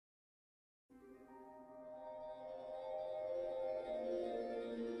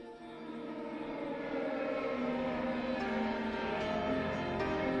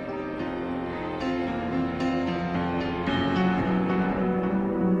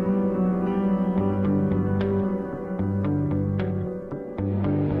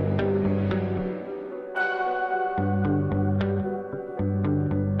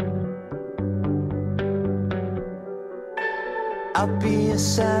a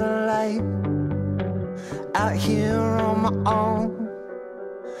satellite out here on my own.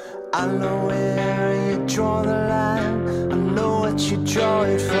 I know where you draw the line, I know what you draw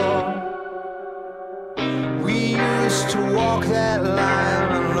it for. We used to walk that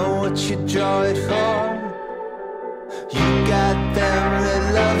line, I know what you draw it for. You got them that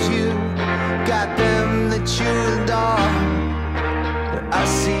love you, got them that you adore. I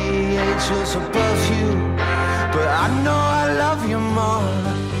see angels above you, but I know I love you more.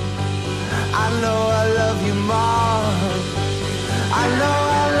 I know I love you more. I know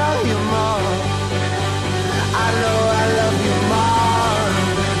I love you more. I know I love you more.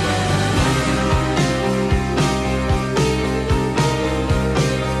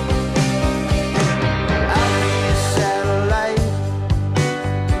 I'll be a satellite,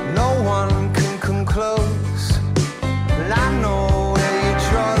 no one can come close. And I know where you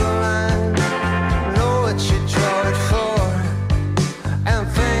draw the line, know what you draw it for. And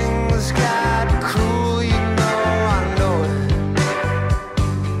things got cruel, you know, I know it.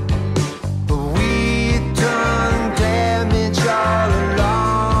 But we done damage all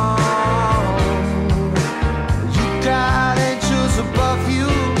along. You got angels above you,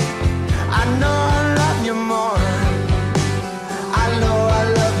 I know I love you more. I know I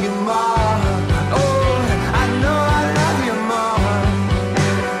love you more. Oh, I know I love you more.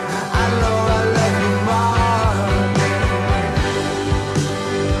 I know I love you more.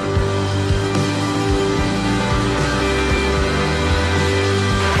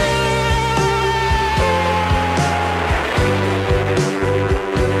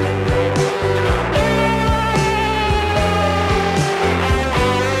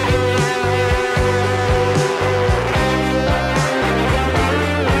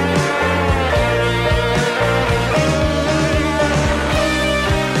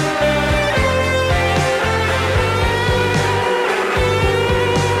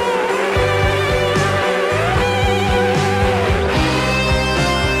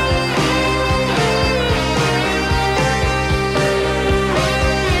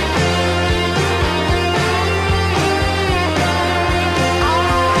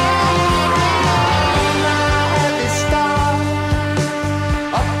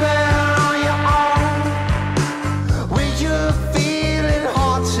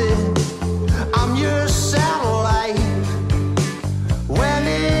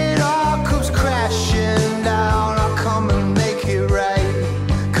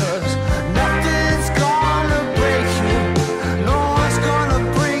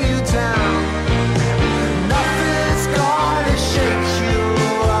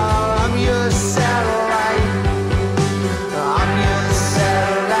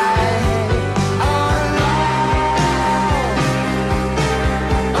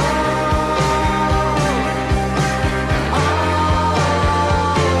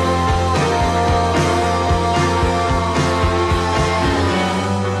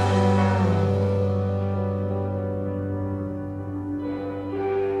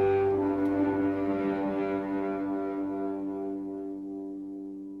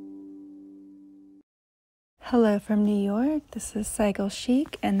 Hello from New York, this is Cycle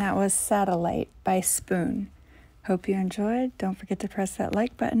Chic, and that was Satellite by Spoon. Hope you enjoyed. Don't forget to press that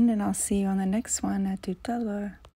like button, and I'll see you on the next one. À tout à l'heure.